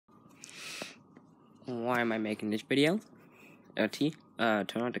Why am I making this video? Turn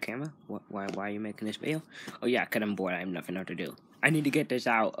on the camera. Why are you making this video? Oh yeah, 'cause I'm bored. I have nothing else to do. I need to get this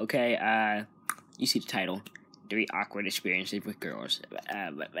out, okay? You see the title. 3 awkward experiences with girls.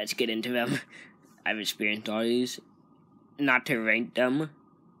 But let's get into them. I've experienced all these. Not to rank them,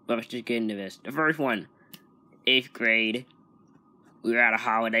 but let's just get into this. The first one. 8th grade. We were at a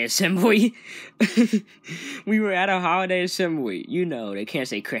holiday assembly. We were at a holiday assembly. You know, they can't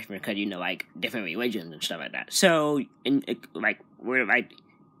say Christmas because, you know, like, different religions and stuff like that. So, we're like,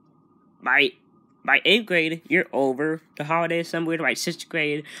 by 8th grade, you're over the holiday assembly. Like, 6th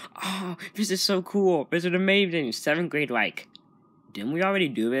grade, oh, this is so cool. This is amazing. 7th grade, like, didn't we already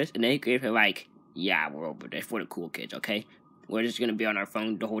do this? And 8th grade, we're like, yeah, we're over this for the cool kids, okay? We're just gonna be on our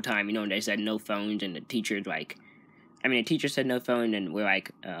phone the whole time. You know, they said no phones, and the teacher's like, the teacher said no phone, and we're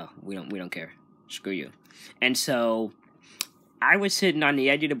like, we don't care. Screw you. And so, I was sitting on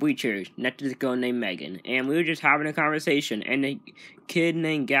the edge of the bleachers next to this girl named Megan, and we were just having a conversation, and a kid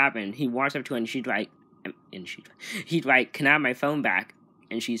named Gavin, he walks up to her, and he's like, can I have my phone back?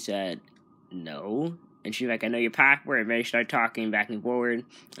 And she said, no. And she's like, I know your password. And they start talking back and forward.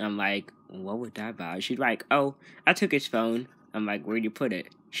 I'm like, what was that about? She's like, oh, I took his phone. I'm like, where'd you put it?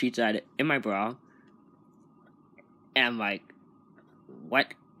 She said, in my bra. And I'm like,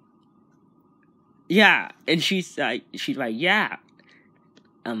 what? Yeah. And she's like, yeah.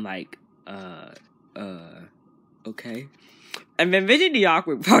 I'm like, okay. And then this is the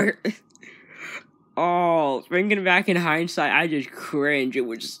awkward part. Oh, thinking back in hindsight, I just cringe. It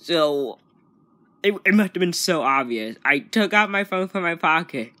was so, it must have been so obvious. I took out my phone from my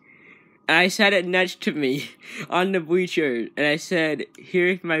pocket. And I set it next to me on the bleachers. And I said,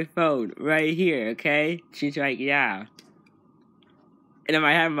 here's my phone right here, okay? She's like, yeah. And in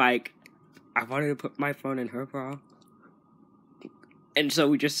my head, I'm like, I wanted to put my phone in her bra. And so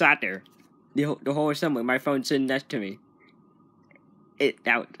we just sat there. The whole assembly, my phone sitting next to me. It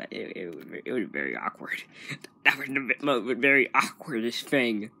was very awkward. That was the very awkwardest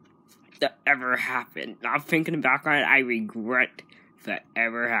thing that ever happened. Now, I'm thinking back on it, I regret that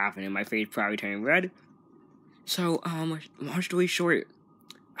ever happened, and my face probably turned red. So, long story short,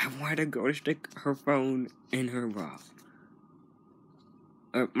 I wanted a girl to stick her phone in her bra.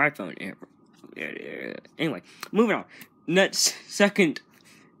 Or my phone in her bra. Anyway, moving on. Next, second,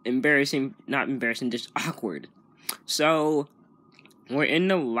 not embarrassing, just awkward. So, we're in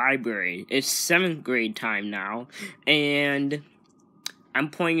the library. It's 7th grade time now, and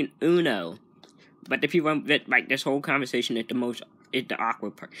I'm playing Uno. But the people that like this whole conversation is the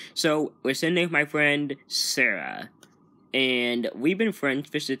awkward part. So we're sitting there with my friend Sarah, and we've been friends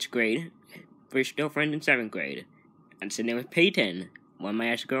for 6th grade. We're still friends in 7th grade. I'm sitting there with Peyton, one of my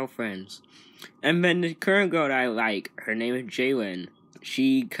ex-girlfriends. And then the current girl that I like, her name is Jalen.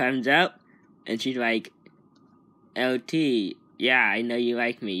 She comes up and she's like, LT, yeah, I know you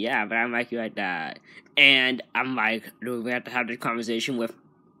like me, yeah, but I don't like you like that. And I'm like, do we have to have this conversation with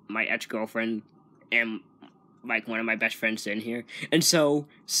my ex-girlfriend and like one of my best friends in here? And so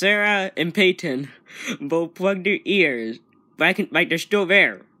Sarah and Peyton both plugged their ears, but they're still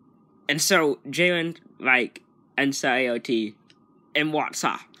there. And so Jalen and AOT and walks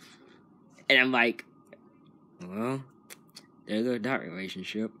off. And I'm like, well, there goes that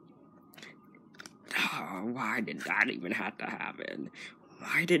relationship. Oh, why did that even have to happen?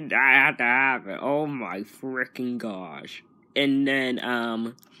 Why did that have to happen? Oh my freaking gosh. And then,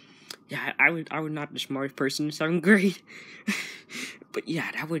 yeah, I was not the smartest person in 7th grade. But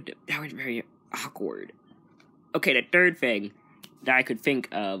yeah, that was very awkward. Okay, the third thing that I could think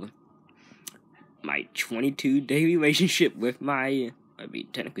of, my 22-day relationship with my,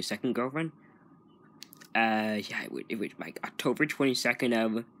 technically second girlfriend. Yeah, it was like October 22nd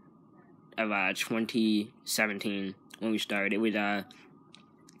of 2017 when we started. It was,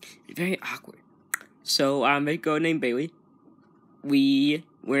 very awkward. So, a girl named Bailey. We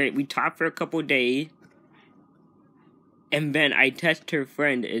talked for a couple of days, and then I texted her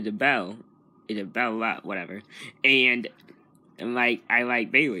friend Isabella, whatever, and I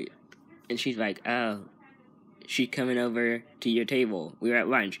like Bailey, and she's like, oh, she's coming over to your table. We were at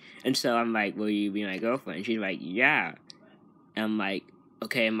lunch, and so I'm like, will you be my girlfriend? And she's like, yeah. And I'm like,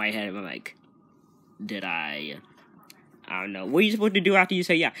 okay, in my head, I'm like, I don't know, what are you supposed to do after you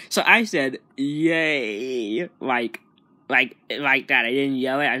say yeah? So I said, yay, like that. I didn't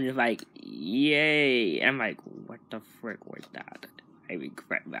yell it. I'm just like, yay. And I'm like, what the frick was that? I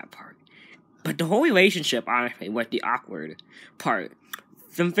regret that part. But the whole relationship, honestly, was the awkward part.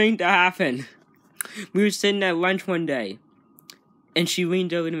 Something that happened. We were sitting at lunch one day, and she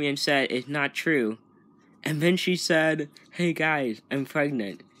leaned over to me and said, it's not true. And then she said, hey guys, I'm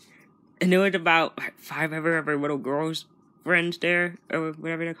pregnant. And there was about like 5 of her little girls friends there, or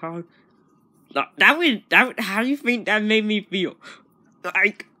whatever they're called. How do you think that made me feel?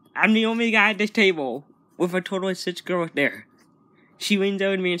 Like, I'm the only guy at this table with a total of 6 girls there. She leans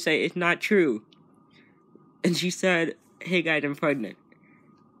over to me and says, "It's not true." And she said, "Hey guys, I'm pregnant."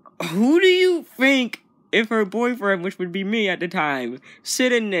 Who do you think, if her boyfriend, which would be me at the time,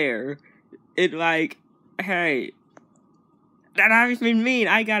 sitting there, it like, "Hey, that obviously mean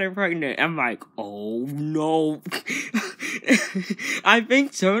I got her pregnant." I'm like, oh no. I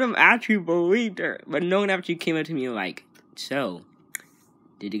think some of them actually believed her, but no one actually came up to me like, "So,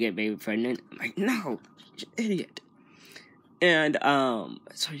 did you get baby pregnant?" I'm like, "No, you're an idiot." And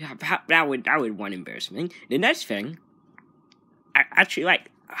so yeah, that would one embarrassment. The next thing, I actually like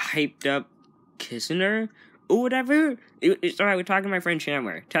hyped up kissing her or whatever. So I was talking to my friend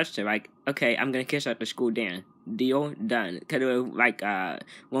Chandler, touched her, like, "Okay, I'm gonna kiss her at the school dance. Deal done." Cause it was like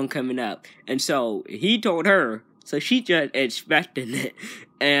one coming up, and so he told her. So she just expected it,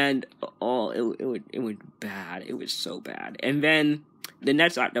 and it was bad. It was so bad. And then the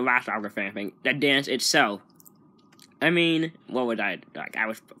last fan thing, the dance itself. I mean, what was I like? I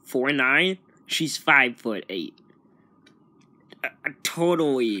was 4'9". She's 5'8". A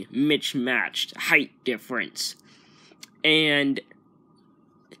totally mismatched height difference. And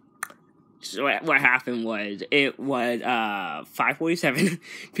so what happened was, it was 5:47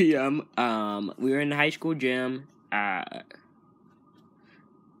 p.m. We were in the high school gym, and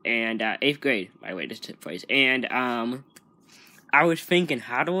 8th grade. By the way, this took place. And I was thinking,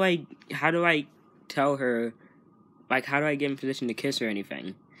 how do I tell her, like, how do I get in position to kiss her or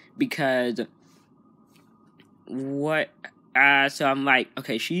anything? Because so I'm like,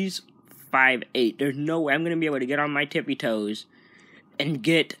 okay, she's 5'8". There's no way I'm gonna be able to get on my tippy toes and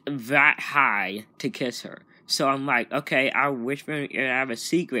get that high to kiss her. So I'm like, okay, I'll whisper and I have a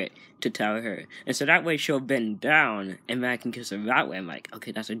secret to tell her. And so that way she'll bend down and then I can kiss her that way. I'm like,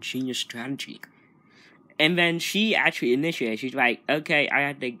 okay, that's a genius strategy. And then she actually initiated. She's like, okay, I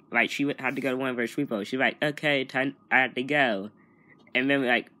had to, like, she had to go to one of her sleepovers. She's like, okay, time, I had to go. And then,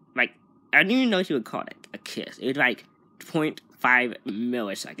 like, I didn't even know she would call it a kiss. It was like 0.5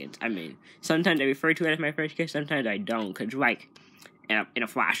 milliseconds. I mean, sometimes I refer to it as my first kiss, sometimes I don't. Because, like, in a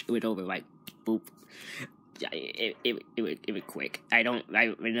flash, it was over, like, boop. Yeah, it was quick. I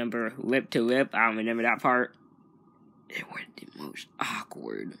remember lip to lip. I don't remember that part. It was the most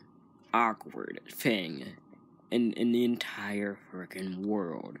awkward thing in the entire freaking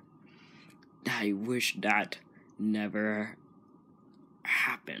world. I wish that never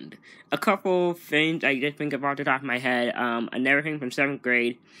happened. A couple things I just think of off the top of my head. Another thing from 7th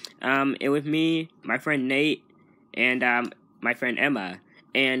grade. It was me, my friend Nate, and my friend Emma,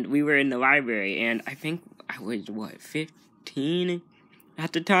 and we were in the library, and I think I was 15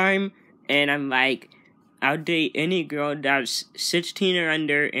 at the time, and I'm like, I'll date any girl that's 16 or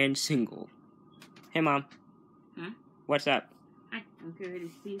under and single. Hey, Mom. Huh? What's up? I'm curious to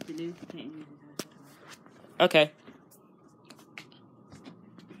see if the news can't use it. Okay.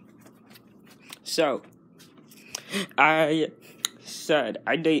 So, I said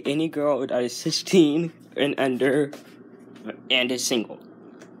I date any girl that is 16 and under and is single.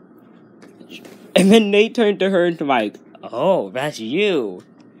 And then Nate turned to her and like, "Oh, that's you."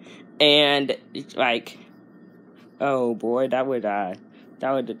 And it's like, oh boy, that was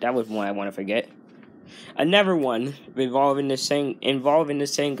one I want to forget. Another one involving the same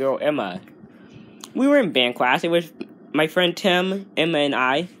girl, Emma. We were in band class. It was my friend Tim, Emma, and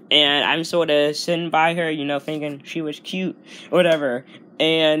I. And I'm sort of sitting by her, you know, thinking she was cute, or whatever.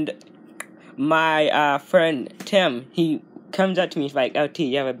 And my friend Tim, he comes up to me, he's like, "Oh, T,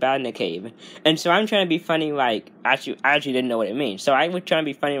 you have a bat in the cave." And so I'm trying to be funny, like, I actually didn't know what it means. So I was trying to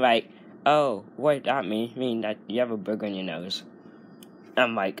be funny, like, "Oh, what that mean? Mean that you have a booger on your nose."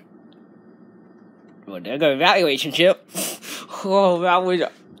 I'm like, well, there goes that relationship. That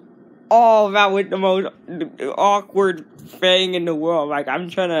was the most awkward thing in the world. Like, I'm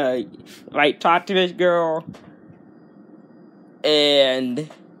trying to, like, talk to this girl, and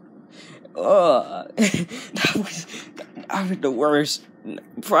that was the worst.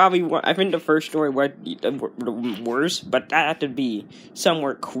 Probably, I think the first story was the worst, but that had to be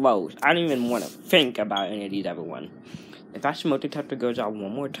somewhere close. I don't even want to think about any of these other ones. If that smoke detector goes out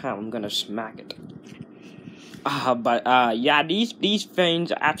one more time, I'm gonna smack it. Yeah, these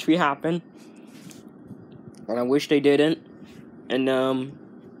things actually happen, and I wish they didn't. And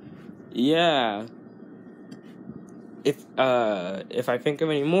yeah. If I think of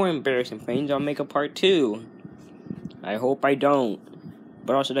any more embarrassing things, I'll make a part 2. I hope I don't.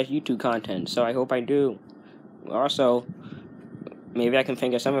 But also, that's YouTube content, so I hope I do. Also, Maybe I can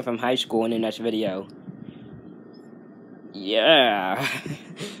think of someone from high school in the next video. Yeah.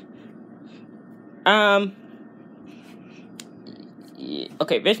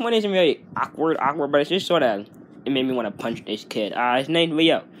 Okay, this one isn't really awkward, but it's just sort of, it made me want to punch this kid. His name's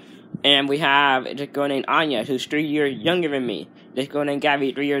Leo. And we have this girl named Anya, who's 3 years younger than me. This girl named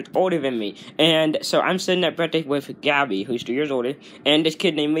Gabby, 3 years older than me. And so I'm sitting at birthday with Gabby, who's 3 years older. And this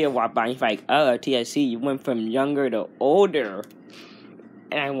kid named Leo walked by, and he's like, oh, TSC, you went from younger to older.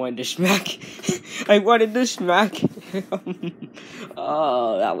 And I wanted to smack. I wanted to smack him.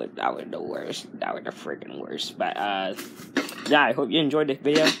 Oh, that was the worst. That was the freaking worst. But yeah, I hope you enjoyed this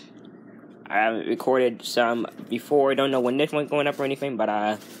video. I haven't recorded some before. I don't know when this one's going up or anything. But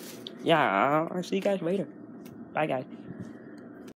yeah, I'll see you guys later. Bye, guys.